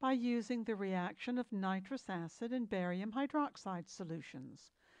by using the reaction of nitrous acid and barium hydroxide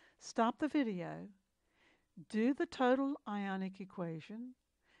solutions. Stop the video, do the total ionic equation,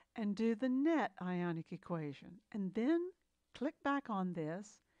 and do the net ionic equation, and then click back on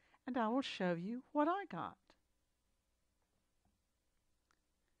this and I will show you what I got.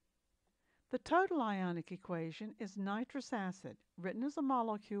 The total ionic equation is nitrous acid, written as a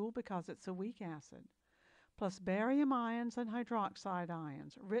molecule because it's a weak acid, plus barium ions and hydroxide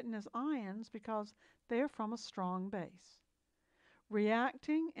ions, written as ions because they're from a strong base,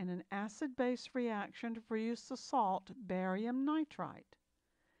 reacting in an acid-base reaction to produce the salt barium nitrite.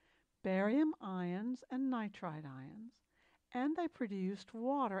 Barium ions and nitrite ions, and they produced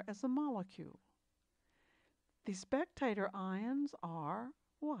water as a molecule. The spectator ions are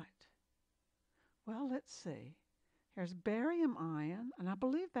what? Well, let's see. Here's barium ion, and I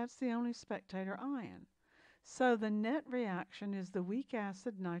believe that's the only spectator ion. So the net reaction is the weak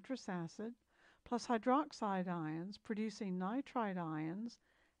acid nitrous acid plus hydroxide ions producing nitrite ions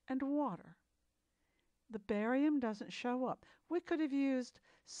and water. The barium doesn't show up. We could have used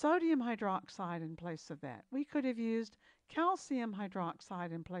sodium hydroxide in place of that. We could have used calcium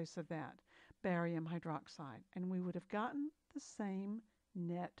hydroxide in place of that, barium hydroxide, and we would have gotten the same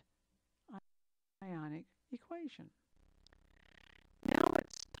net ionic equation. Now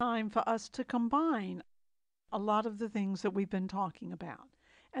it's time for us to combine a lot of the things that we've been talking about.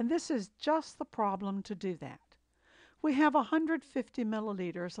 And this is just the problem to do that. We have 150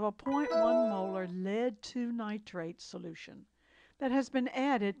 milliliters of a 0.1 molar lead 2 nitrate solution that has been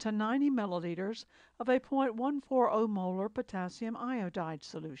added to 90 milliliters of a 0.140 molar potassium iodide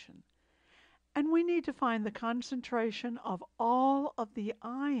solution. And we need to find the concentration of all of the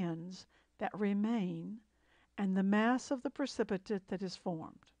ions that remain and the mass of the precipitate that is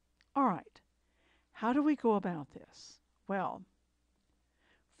formed. All right, how do we go about this? Well,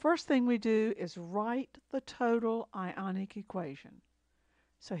 first thing we do is write the total ionic equation.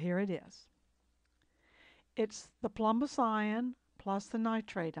 So here it is. It's the plumbous ion plus the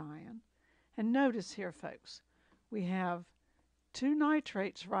nitrate ion. And notice here, folks, we have 2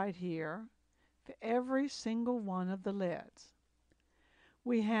 nitrates right here for every single one of the leads.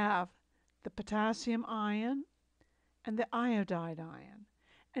 We have the potassium ion and the iodide ion.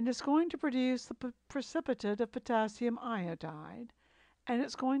 And it's going to produce the precipitate of potassium iodide, and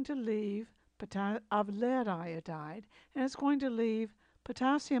it's going to leave of lead iodide, and it's going to leave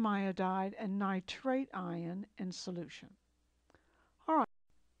potassium iodide and nitrate ion in solution. All right.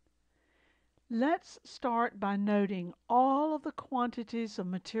 Let's start by noting all of the quantities of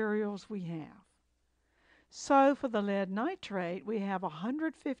materials we have. So for the lead nitrate, we have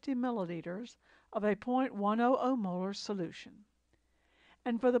 150 milliliters of a 0.100 molar solution.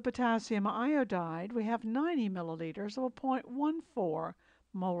 And for the potassium iodide, we have 90 milliliters of a 0.14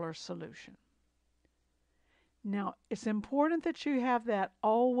 molar solution. Now, it's important that you have that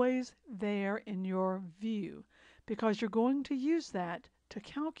always there in your view, because you're going to use that to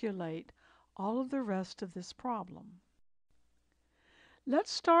calculate all of the rest of this problem.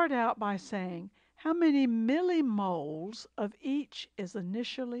 Let's start out by saying how many millimoles of each is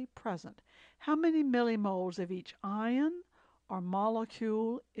initially present. How many millimoles of each ion or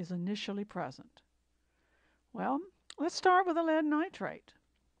molecule is initially present? Well, let's start with the lead nitrate.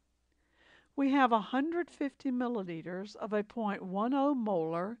 We have 150 milliliters of a 0.10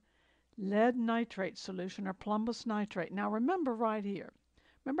 molar lead nitrate solution, or plumbous nitrate. Now remember right here,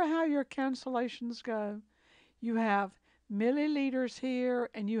 remember how your cancellations go? You have milliliters here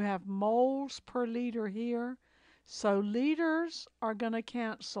and you have moles per liter here. So liters are going to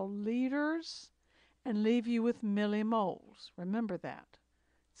cancel liters and leave you with millimoles. Remember that.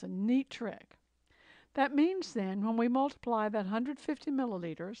 It's a neat trick. That means then when we multiply that 150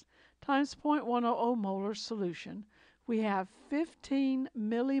 milliliters times 0.100 molar solution, we have 15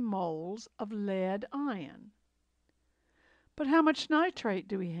 millimoles of lead ion. But how much nitrate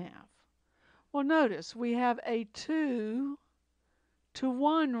do we have? Well, notice we have a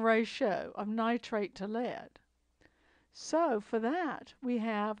 2:1 ratio of nitrate to lead. So for that, we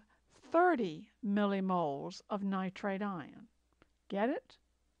have 30 millimoles of nitrate ion. Get it?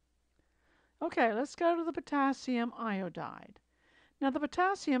 Okay, let's go to the potassium iodide. Now the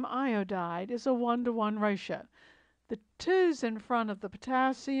potassium iodide is a 1:1 ratio. The 2's in front of the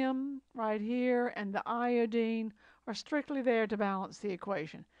potassium right here and the iodine are strictly there to balance the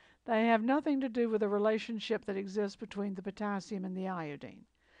equation. They have nothing to do with the relationship that exists between the potassium and the iodine.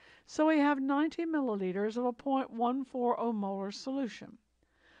 So we have 90 milliliters of a 0.140 molar solution.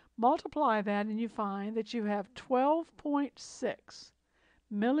 Multiply that and you find that you have 12.6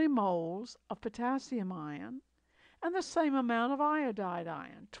 millimoles of potassium ion and the same amount of iodide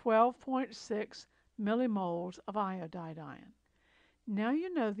ion, 12.6 millimoles of iodide ion. Now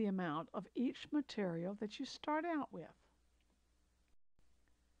you know the amount of each material that you start out with.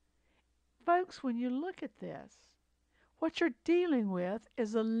 Folks, when you look at this, what you're dealing with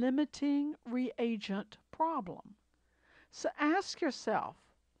is a limiting reagent problem. So ask yourself,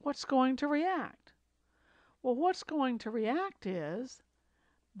 what's going to react? Well, what's going to react is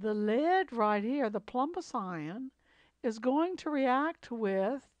the lead right here, the plumbous ion, is going to react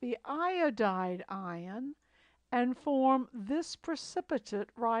with the iodide ion and form this precipitate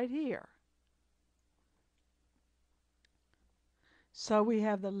right here. So we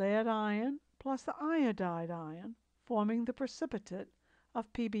have the lead ion plus the iodide ion forming the precipitate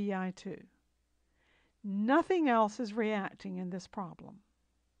of PbI2. Nothing else is reacting in this problem.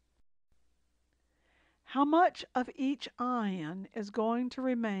 How much of each ion is going to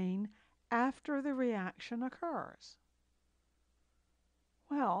remain after the reaction occurs?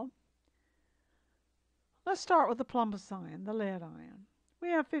 Well, let's start with the plumbous ion, the lead ion. We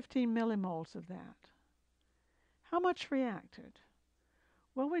have 15 millimoles of that. How much reacted?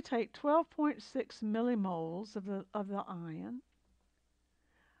 Well, we take 12.6 millimoles of the ion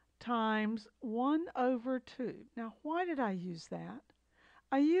times 1/2. Now, why did I use that?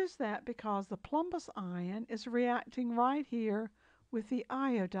 I use that because the plumbous ion is reacting right here with the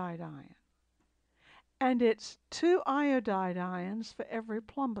iodide ion. And it's 2 iodide ions for every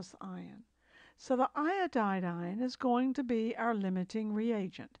plumbous ion. So the iodide ion is going to be our limiting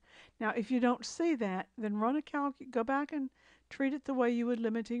reagent. Now, if you don't see that, then go back and treat it the way you would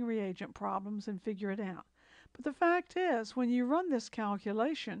limiting reagent problems and figure it out. But the fact is, when you run this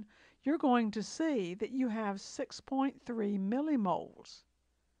calculation, you're going to see that you have 6.3 millimoles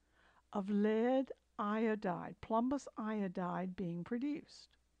of lead iodide, plumbous iodide, being produced.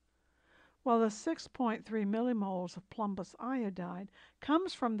 Well, the 6.3 millimoles of plumbous iodide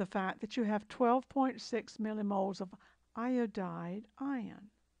comes from the fact that you have 12.6 millimoles of iodide ion.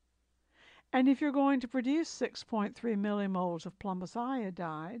 And if you're going to produce 6.3 millimoles of plumbous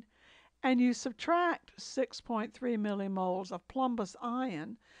iodide, and you subtract 6.3 millimoles of plumbous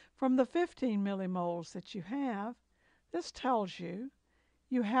ion from the 15 millimoles that you have, this tells you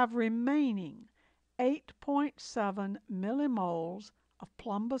you have remaining 8.7 millimoles of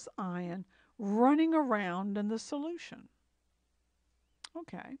plumbous ion running around in the solution.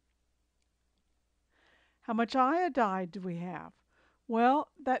 Okay. How much iodide do we have? Well,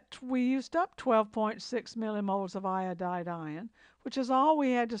 we used up 12.6 millimoles of iodide ion, which is all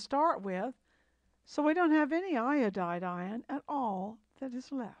we had to start with, so we don't have any iodide ion at all that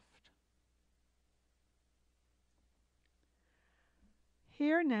is left.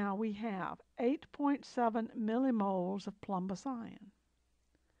 Here now we have 8.7 millimoles of plumbous ion.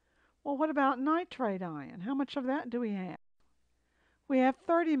 Well, what about nitrate ion? How much of that do we have? We have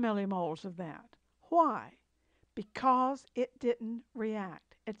 30 millimoles of that. Why? Because it didn't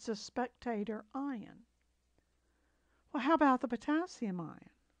react. It's a spectator ion. Well, how about the potassium ion?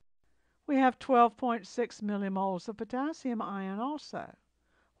 We have 12.6 millimoles of potassium ion also.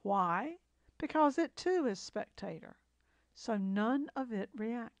 Why? Because it too is spectator. So none of it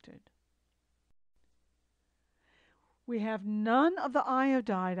reacted. We have none of the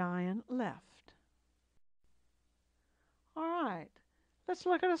iodide ion left. All right, let's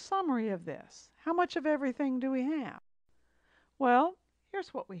look at a summary of this. How much of everything do we have? Well,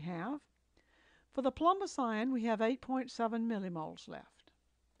 here's what we have. For the plumbous ion, we have 8.7 millimoles left.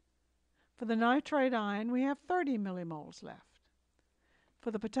 For the nitrate ion, we have 30 millimoles left.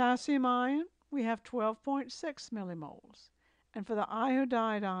 For the potassium ion, we have 12.6 millimoles. And for the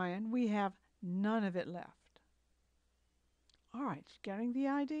iodide ion, we have none of it left. All right, getting the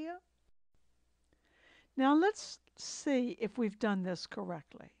idea? Now let's see if we've done this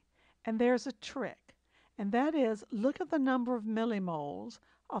correctly. And there's a trick, and that is look at the number of millimoles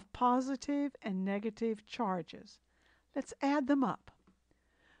of positive and negative charges. Let's add them up.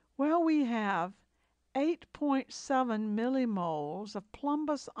 Well, we have 8.7 millimoles of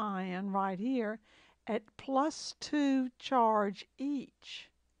plumbous ion right here at +2 charge each.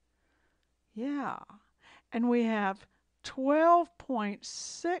 Yeah, and we have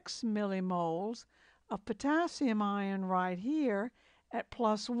 12.6 millimoles of potassium ion right here at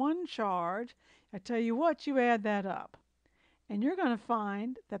 +1 charge. I tell you what, you add that up, and you're going to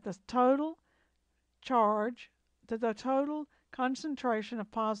find that the total concentration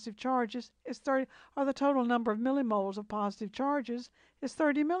of positive charges is 30, or the total number of millimoles of positive charges is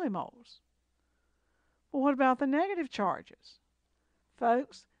 30 millimoles. Well, what about the negative charges?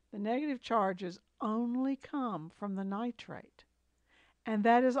 Folks, the negative charges only come from the nitrate, and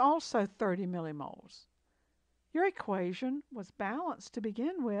that is also 30 millimoles. Your equation was balanced to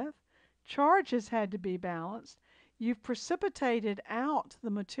begin with. Charges had to be balanced. You've precipitated out the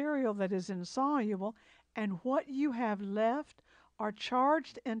material that is insoluble, and what you have left are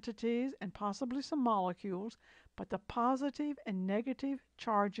charged entities and possibly some molecules, but the positive and negative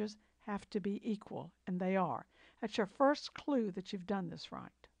charges have to be equal, and they are. That's your first clue that you've done this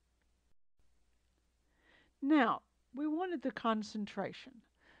right. Now, we wanted the concentration,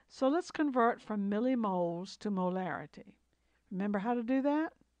 so let's convert from millimoles to molarity. Remember how to do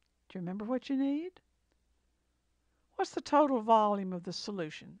that? Do you remember what you need? What's the total volume of the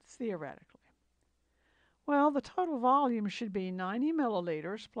solution, theoretically? Well, the total volume should be 90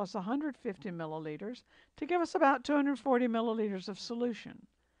 milliliters plus 150 milliliters to give us about 240 milliliters of solution.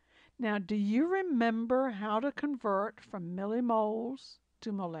 Now, do you remember how to convert from millimoles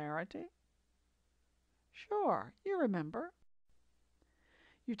to molarity? Sure, you remember.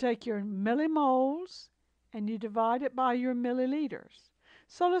 You take your millimoles and you divide it by your milliliters.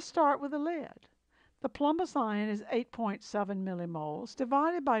 So let's start with the lead. The plumbous ion is 8.7 millimoles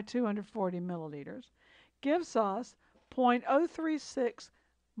divided by 240 milliliters gives us 0.036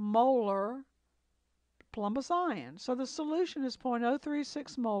 molar plumbous ion. So the solution is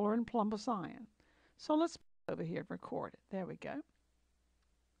 0.036 molar in plumbous ion. So let's put it over here and record it. There we go.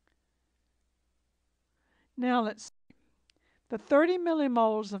 Now let's see. The 30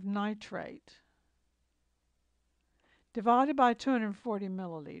 millimoles of nitrate divided by 240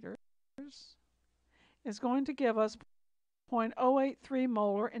 milliliters is going to give us 0.083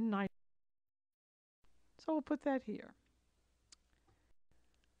 molar in nitrate. So we'll put that here.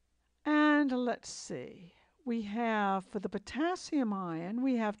 And let's see. we have, for the potassium ion,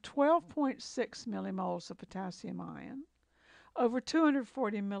 we have 12.6 millimoles of potassium ion over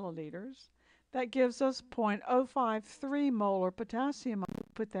 240 milliliters. That gives us 0.053 molar potassium.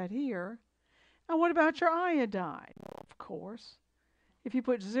 Put that here. And what about your iodide? Well, of course, if you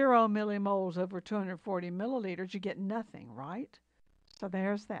put 0 millimoles over 240 milliliters, you get nothing, right? So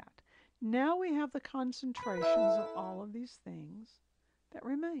there's that. Now we have the concentrations of all of these things that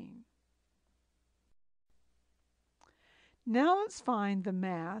remain. Now let's find the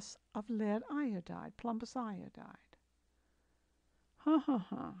mass of lead iodide, plumbous iodide.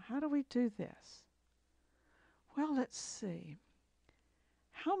 How do we do this? Well, let's see.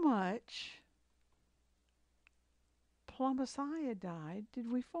 How much plumbous iodide did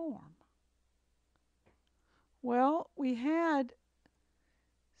we form? Well, we had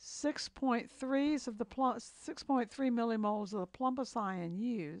 6.3 millimoles of the plumbous ion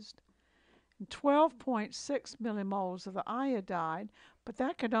used, and 12.6 millimoles of the iodide, but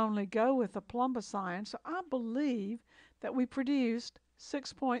that could only go with the plumbous ion, so I believe that we produced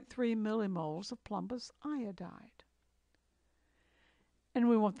 6.3 millimoles of plumbous iodide. And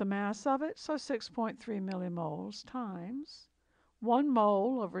we want the mass of it, so 6.3 millimoles times 1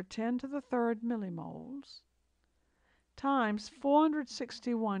 mole over 10 to the third millimoles times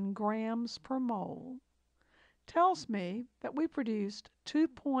 461 grams per mole tells me that we produced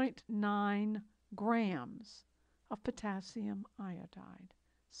 2.9 grams of potassium iodide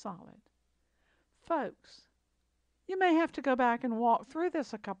solid. Folks, you may have to go back and walk through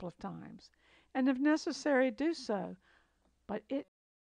this a couple of times, and if necessary, do so, but it